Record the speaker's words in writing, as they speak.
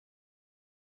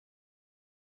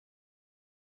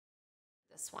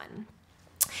this one.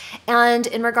 And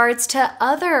in regards to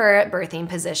other birthing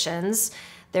positions,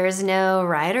 there's no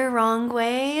right or wrong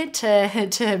way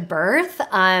to birth.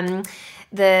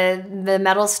 The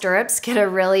metal stirrups get a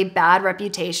really bad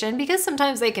reputation because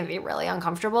sometimes they can be really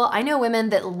uncomfortable. I know women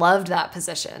that loved that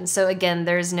position. So again,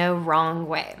 there's no wrong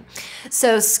way.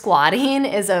 So squatting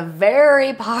is a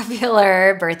very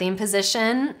popular birthing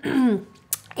position.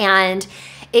 And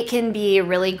it can be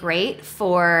really great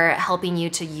for helping you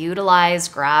to utilize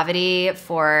gravity,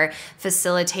 for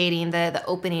facilitating the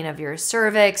opening of your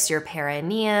cervix, your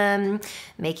perineum,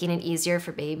 making it easier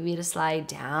for baby to slide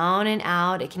down and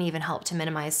out. It can even help to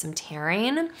minimize some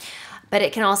tearing. But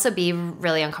it can also be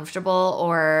really uncomfortable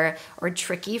or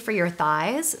tricky for your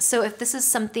thighs. So if this is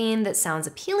something that sounds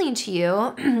appealing to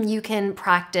you, you can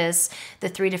practice the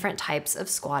 3 different types of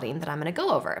squatting that I'm gonna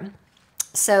go over.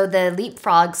 So the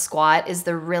leapfrog squat is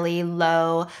the really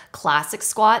low classic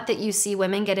squat that you see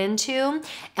women get into.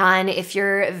 And if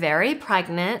you're very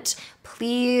pregnant,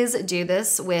 please do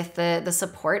this with the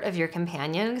support of your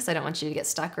companion, because I don't want you to get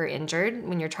stuck or injured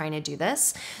when you're trying to do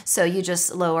this. So you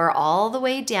just lower all the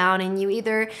way down and you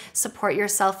either support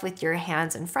yourself with your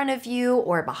hands in front of you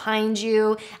or behind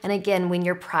you. And again, when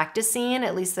you're practicing,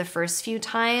 at least the first few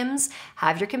times,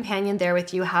 have your companion there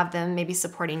with you, have them maybe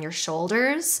supporting your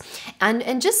shoulders,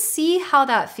 and just see how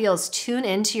that feels. Tune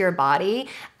into your body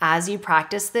as you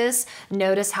practice this.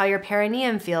 Notice how your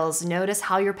perineum feels. Notice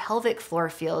how your pelvic floor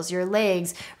feels, your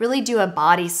legs. Really do a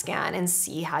body scan and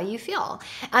see how you feel.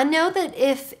 And know that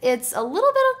if it's a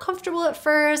little bit uncomfortable at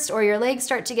first or your legs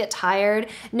start to get tired,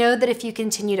 know that if you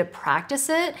continue to practice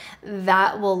it,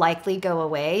 that will likely go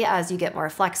away as you get more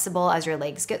flexible, as your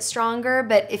legs get stronger.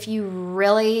 But if you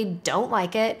really don't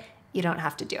like it, you don't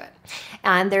have to do it.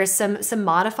 And there's some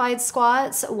modified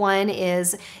squats. One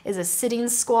is a sitting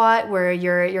squat where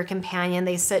your companion,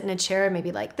 they sit in a chair,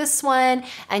 maybe like this one,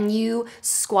 and you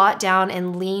squat down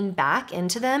and lean back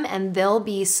into them, and they'll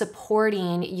be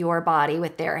supporting your body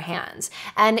with their hands.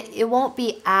 And it won't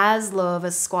be as low of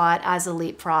a squat as a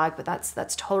leapfrog, but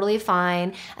that's totally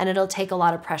fine, and it'll take a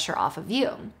lot of pressure off of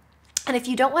you. And if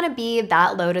you don't want to be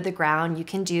that low to the ground, you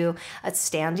can do a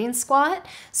standing squat.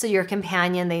 So your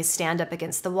companion, they stand up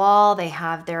against the wall, they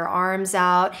have their arms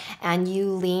out, and you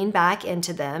lean back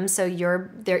into them. So your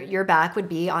back would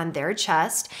be on their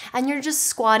chest, and you're just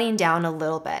squatting down a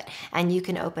little bit. And you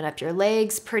can open up your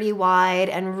legs pretty wide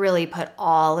and really put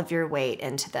all of your weight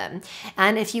into them.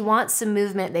 And if you want some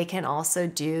movement, they can also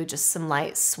do just some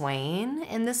light swaying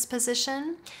in this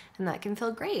position. And that can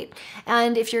feel great.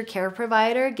 And if your care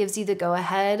provider gives you the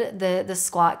go-ahead, the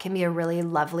squat can be a really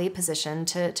lovely position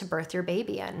to birth your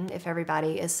baby in if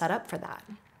everybody is set up for that.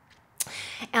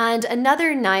 And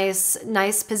another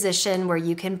nice position where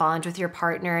you can bond with your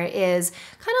partner is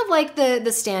kind of like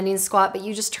the standing squat, but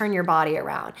you just turn your body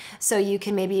around. So you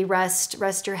can maybe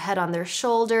rest your head on their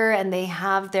shoulder, and they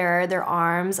have their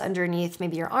arms underneath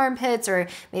maybe your armpits, or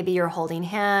maybe you're holding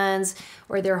hands,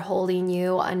 or they're holding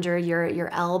you under your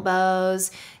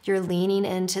elbows. You're leaning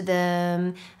into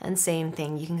them, and same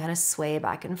thing. You can kind of sway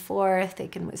back and forth. They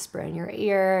can whisper in your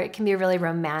ear. It can be a really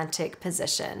romantic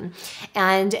position.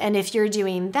 And if you're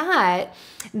doing that,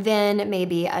 then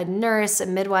maybe a nurse, a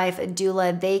midwife, a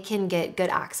doula, they can get good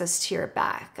access to your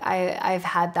back. I've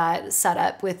had that set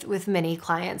up with many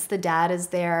clients. The dad is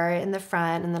there in the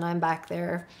front, and then I'm back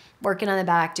there working on the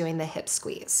back doing the hip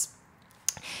squeeze.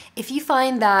 If you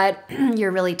find that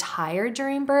you're really tired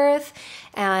during birth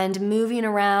and moving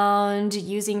around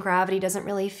using gravity doesn't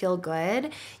really feel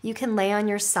good, you can lay on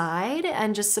your side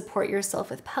and just support yourself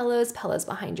with pillows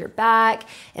behind your back,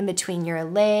 in between your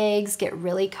legs, get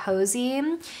really cozy.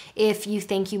 If you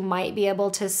think you might be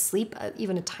able to sleep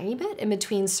even a tiny bit in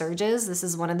between surges, this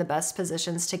is one of the best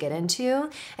positions to get into.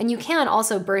 And you can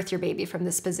also birth your baby from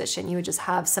this position. You would just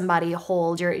have somebody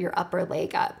hold your upper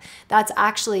leg up. That's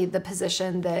actually the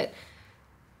position that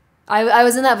I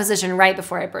was in that position right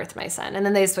before I birthed my son, and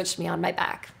then they switched me on my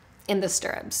back in the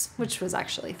stirrups, which was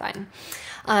actually fine.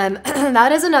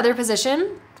 That is another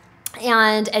position.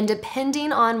 And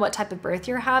depending on what type of birth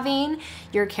you're having,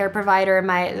 your care provider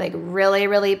might like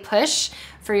really push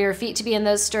for your feet to be in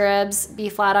those stirrups, be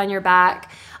flat on your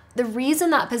back. The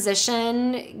reason that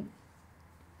position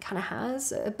kind of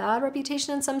has a bad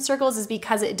reputation in some circles is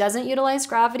because it doesn't utilize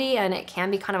gravity, and it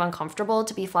can be kind of uncomfortable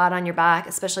to be flat on your back,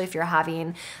 especially if you're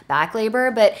having back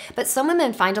labor. But some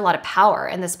women find a lot of power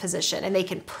in this position, and they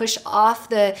can push off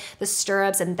the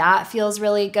stirrups, and that feels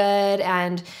really good.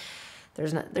 And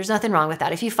there's nothing wrong with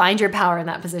that. If you find your power in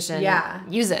that position,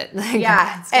 use it.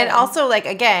 Yeah. And also, like,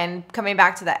 again, coming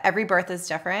back to that, every birth is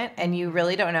different, and you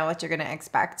really don't know what you're going to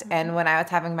expect. And when I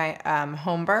was having my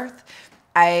home birth,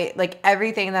 I like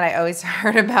everything that I always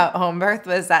heard about home birth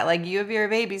was that like you have your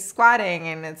baby squatting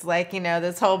and it's like,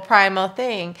 this whole primal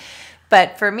thing.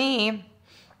 But for me,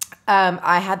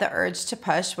 I had the urge to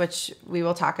push, which we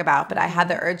will talk about, but I had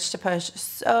the urge to push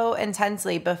so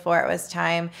intensely before it was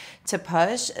time to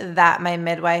push that my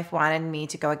midwife wanted me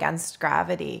to go against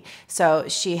gravity. So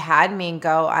she had me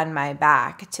go on my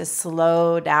back to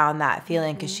slow down that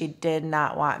feeling because she did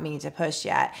not want me to push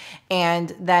yet.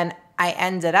 And then I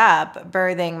ended up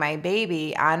birthing my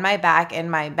baby on my back in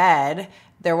my bed.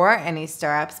 There weren't any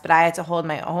stirrups, but I had to hold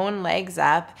my own legs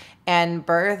up and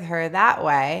birth her that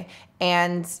way.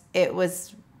 And it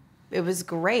was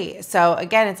great. So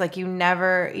again, it's like you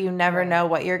never know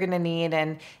what you're going to need,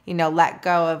 and let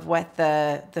go of what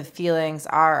the feelings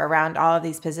are around all of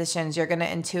these positions. You're going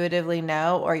to intuitively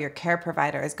know, or your care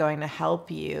provider is going to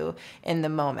help you in the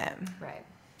moment. Right.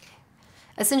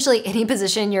 Essentially, any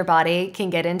position your body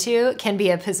can get into can be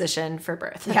a position for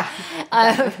birth. Yeah.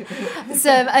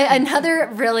 Another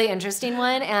really interesting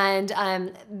one,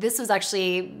 and this was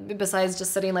actually, besides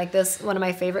just sitting like this, one of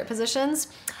my favorite positions,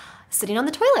 sitting on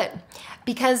the toilet.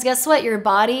 Because guess what? Your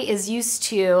body is used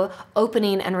to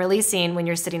opening and releasing when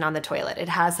you're sitting on the toilet. It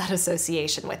has that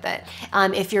association with it.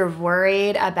 If you're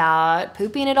worried about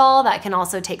pooping at all, that can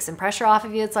also take some pressure off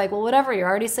of you. It's like, well, whatever, you're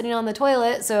already sitting on the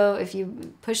toilet, so if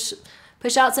you push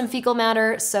out some fecal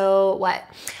matter, so what?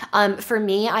 For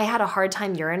me, I had a hard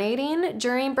time urinating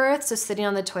during birth, so sitting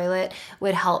on the toilet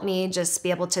would help me just be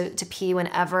able to pee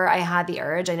whenever I had the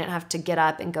urge. I didn't have to get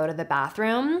up and go to the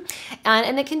bathroom.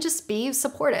 And it can just be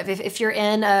supportive. If you're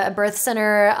in a birth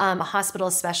center, a hospital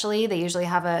especially, they usually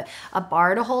have a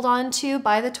bar to hold on to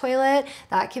by the toilet.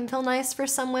 That can feel nice for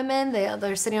some women.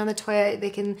 They're sitting on the toilet, they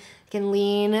can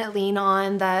lean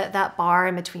on that bar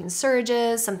in between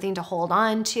surges, something to hold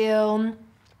on to.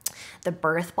 The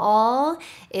birth ball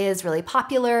is really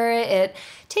popular. It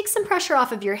takes some pressure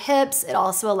off of your hips. It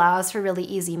also allows for really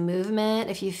easy movement.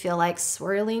 If you feel like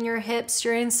swirling your hips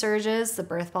during surges, the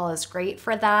birth ball is great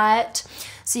for that.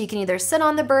 So you can either sit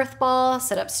on the birth ball,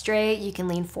 sit up straight, you can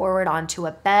lean forward onto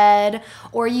a bed,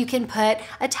 or you can put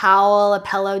a towel, a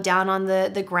pillow down on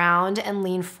the ground and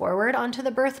lean forward onto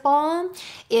the birth ball.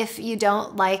 If you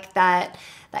don't like that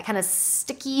kind of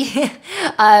sticky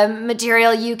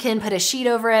material, you can put a sheet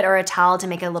over it or a towel to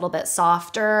make it a little bit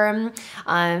softer.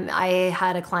 I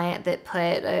had a client that put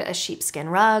a sheepskin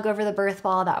rug over the birth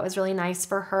ball. That was really nice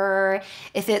for her.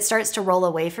 If it starts to roll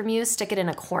away from you, stick it in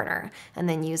a corner and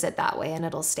then use it that way and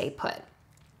it'll stay put.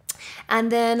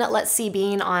 And then let's see,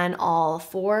 being on all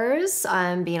fours,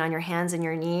 being on your hands and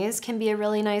your knees can be a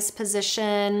really nice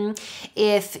position.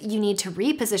 If you need to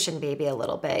reposition baby a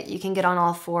little bit, you can get on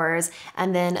all fours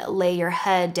and then lay your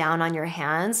head down on your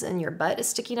hands and your butt is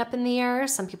sticking up in the air.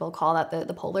 Some people call that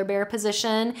the polar bear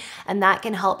position, and that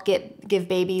can help give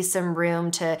baby some room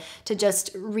to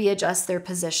just readjust their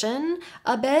position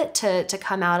a bit to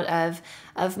come out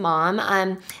of mom.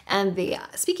 And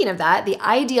speaking of that, the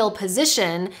ideal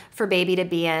position for baby to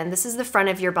be in, this is the front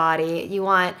of your body.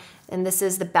 And this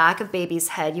is the back of baby's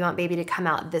head. You want baby to come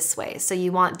out this way. So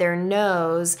you want their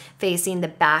nose facing the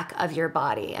back of your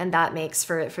body. And that makes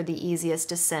for the easiest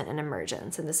descent and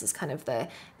emergence. And this is kind of the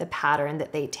pattern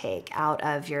that they take out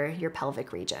of your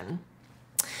pelvic region.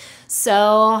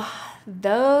 So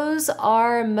those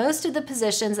are most of the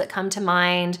positions that come to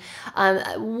mind.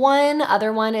 One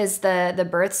other one is the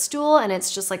birth stool, and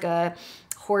it's just like a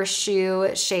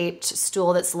horseshoe-shaped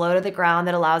stool that's low to the ground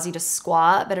that allows you to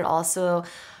squat, but it also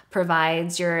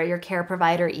provides your care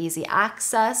provider easy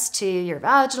access to your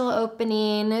vaginal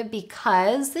opening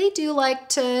because they do like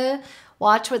to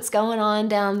watch what's going on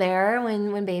down there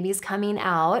when baby's coming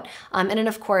out. And then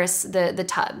of course the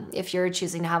tub. If you're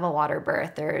choosing to have a water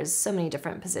birth, there's so many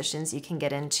different positions you can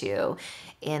get into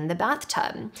in the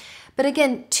bathtub. But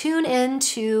again, tune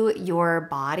into your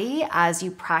body as you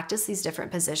practice these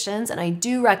different positions. And I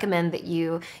do recommend that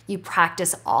you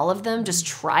practice all of them. Just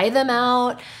try them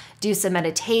out. Do some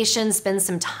meditation, spend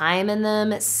some time in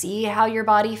them, see how your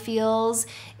body feels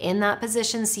in that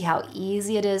position, see how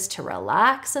easy it is to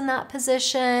relax in that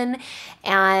position,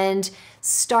 and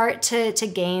start to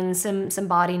gain some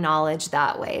body knowledge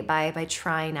that way by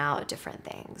trying out different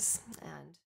things.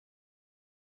 And